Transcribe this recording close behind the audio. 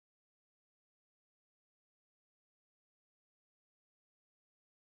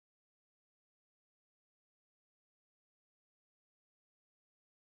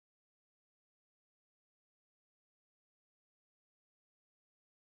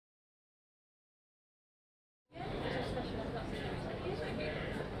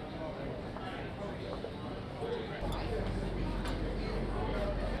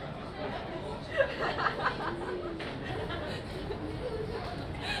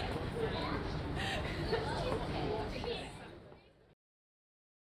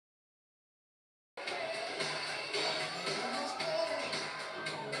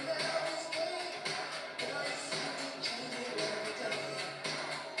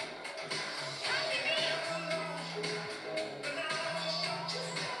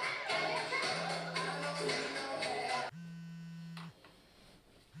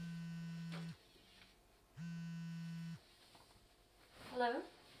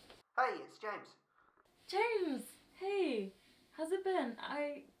Hey, it's James. James! Hey! How's it been?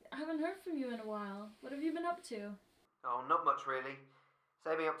 I haven't heard from you in a while. What have you been up to? Oh, not much really.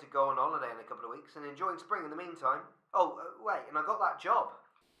 Saving up to go on holiday in a couple of weeks and enjoying spring in the meantime. Oh, wait, and I got that job.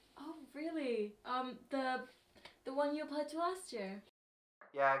 Oh, really? The one you applied to last year?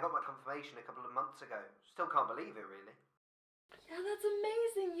 Yeah, I got my confirmation a couple of months ago. Still can't believe it, really. Yeah, that's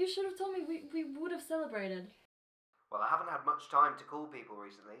amazing. You should have told me. We would have celebrated. Well, I haven't had much time to call people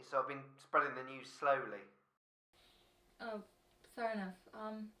recently, so I've been spreading the news slowly. Oh, fair enough.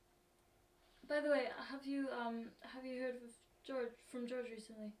 By the way, have you heard from George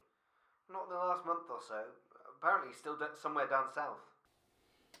recently? Not in the last month or so. Apparently he's still somewhere down south.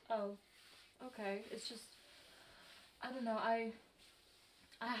 Oh, okay. It's just, I don't know. I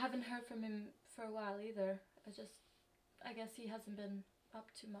haven't heard from him for a while either. I guess he hasn't been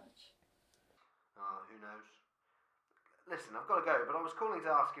up to much. Oh, who knows? Listen, I've got to go, but I was calling to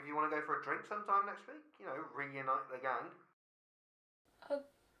ask if you want to go for a drink sometime next week. You know, reunite the gang.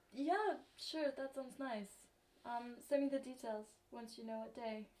 Yeah, sure, that sounds nice. Send me the details once you know what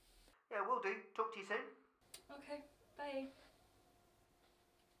day. Yeah, will do. Talk to you soon. Okay, bye.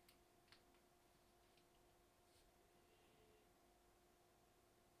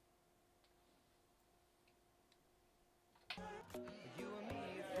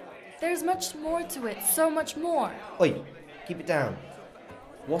 There's much more to it, so much more. Oi, keep it down.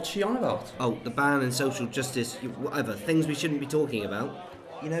 What's she on about? Oh, the ban and social justice, whatever, things we shouldn't be talking about.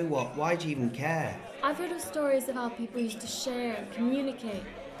 You know what, why do you even care? I've heard of stories of how people used to share, communicate,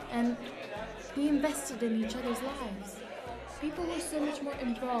 and be invested in each other's lives. People were so much more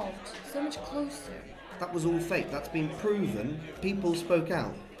involved, so much closer. That was all fake, that's been proven. People spoke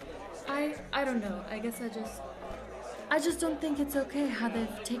out. I don't know, I guess I just don't think it's okay how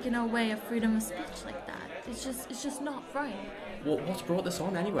they've taken away a freedom of speech like that. It's just not right. What's brought this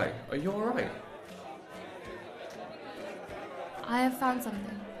on anyway? Are you alright? I have found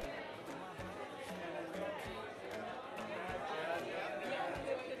something.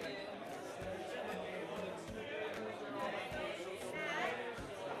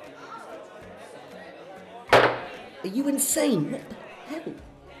 Are you insane? What the hell?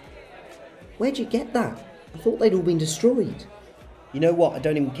 Where'd you get that? I thought they'd all been destroyed. You know what, I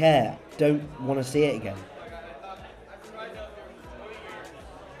don't even care. Don't want to see it again.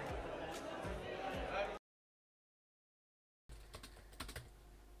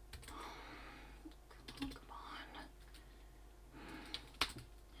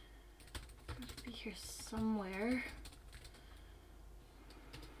 Must be here somewhere.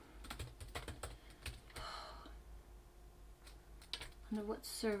 Under what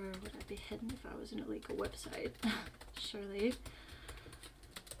server would I be hidden if I was an illegal website? Surely.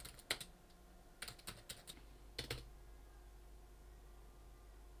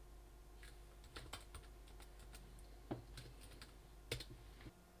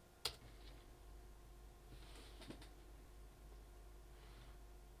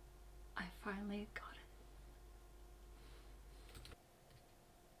 I finally got it.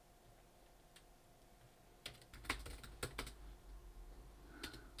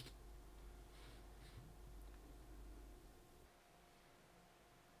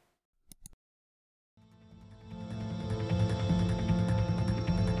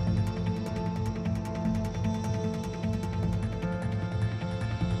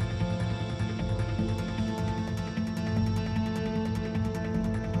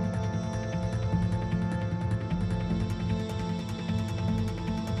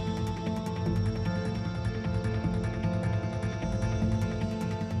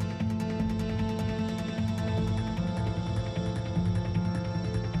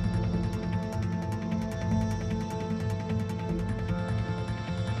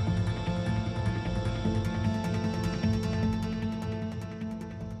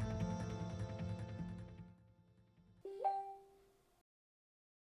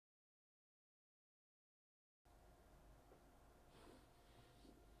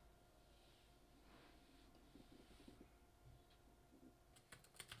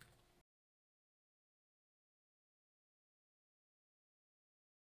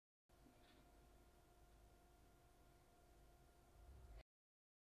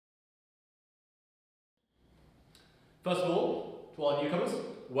 First of all, to all our newcomers,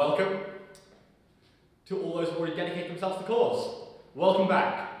 welcome. To all those who already dedicated themselves to the cause, welcome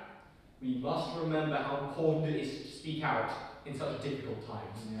back. We must remember how important it is to speak out in such difficult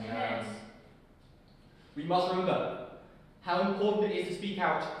times. Yes. We must remember how important it is to speak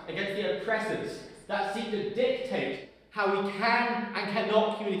out against the oppressors that seek to dictate how we can and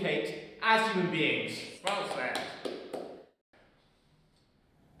cannot communicate as human beings. Well said.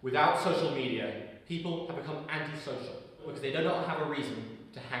 Without social media, people have become antisocial because they do not have a reason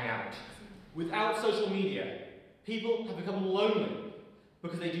to hang out. Without social media, people have become lonely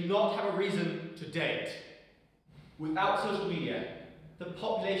because they do not have a reason to date. Without social media, the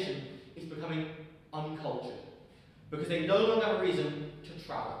population is becoming uncultured because they no longer have a reason to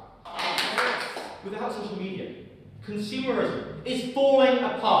travel. Without social media, consumerism is falling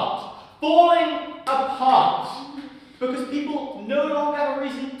apart. Falling apart! Because people no longer have a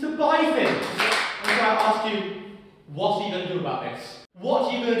reason to buy things. And so I ask you, what are you going to do about this? What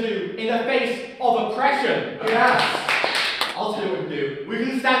are you going to do in the face of oppression? Yes! I'll tell you what we can do. We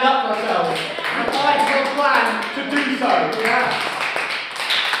can stand up for ourselves and fight for a plan to do so. Yes!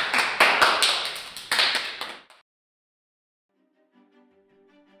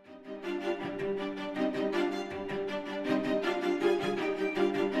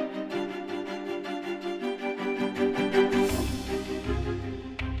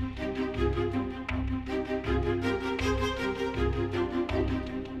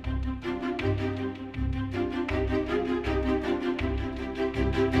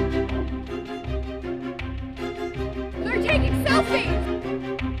 They're taking selfies!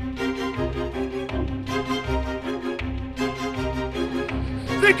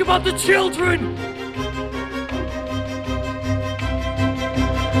 Think about the children!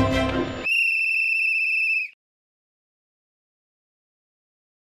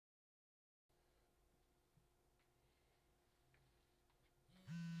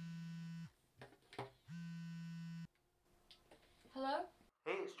 Hello?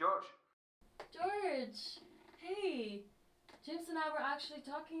 Hey, it's George. George! Hey! James and I were actually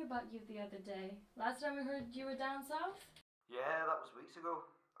talking about you the other day. Last time we heard you were down south? Yeah, that was weeks ago.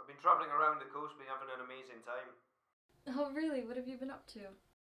 I've been travelling around the coast, been having an amazing time. Oh really? What have you been up to?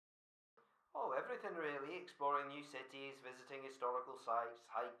 Oh, everything really. Exploring new cities, visiting historical sites,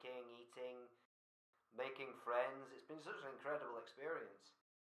 hiking, eating, making friends. It's been such an incredible experience.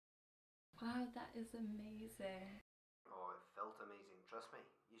 Wow, that is amazing. Oh, it felt amazing, trust me.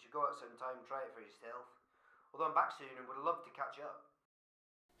 You should go out sometime, try it for yourself. Although I'm back soon and would love to catch up.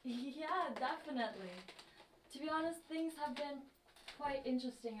 Yeah, definitely. To be honest, things have been quite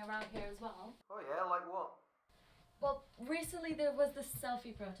interesting around here as well. Oh yeah, like what? Well, recently there was this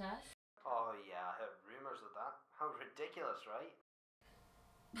selfie protest. Oh yeah, I heard rumours of that. How ridiculous, right?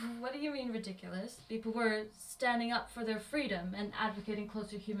 What do you mean ridiculous? People were standing up for their freedom and advocating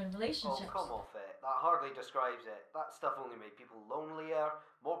closer human relationships. Oh, come off it. That hardly describes it. That stuff only made people lonelier,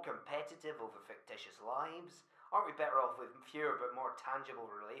 more competitive over fictitious lives. Aren't we better off with fewer but more tangible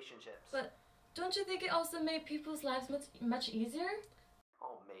relationships? But don't you think it also made people's lives much easier?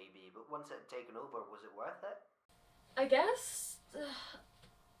 Oh, maybe, but once it had taken over, was it worth it? I guess.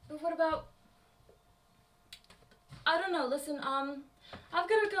 But what about... I don't know, listen, I've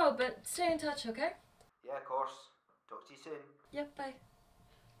gotta go, but stay in touch, okay? Yeah, of course. Talk to you soon. Yep, bye.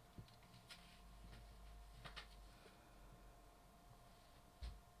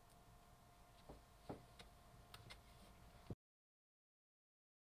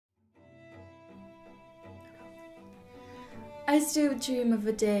 I still dream of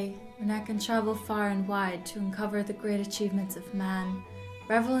a day when I can travel far and wide to uncover the great achievements of man,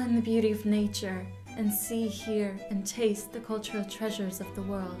 revel in the beauty of nature, and see, hear, and taste the cultural treasures of the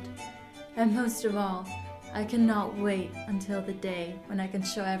world. And most of all, I cannot wait until the day when I can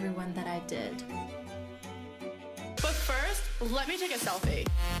show everyone that I did. But first, let me take a selfie.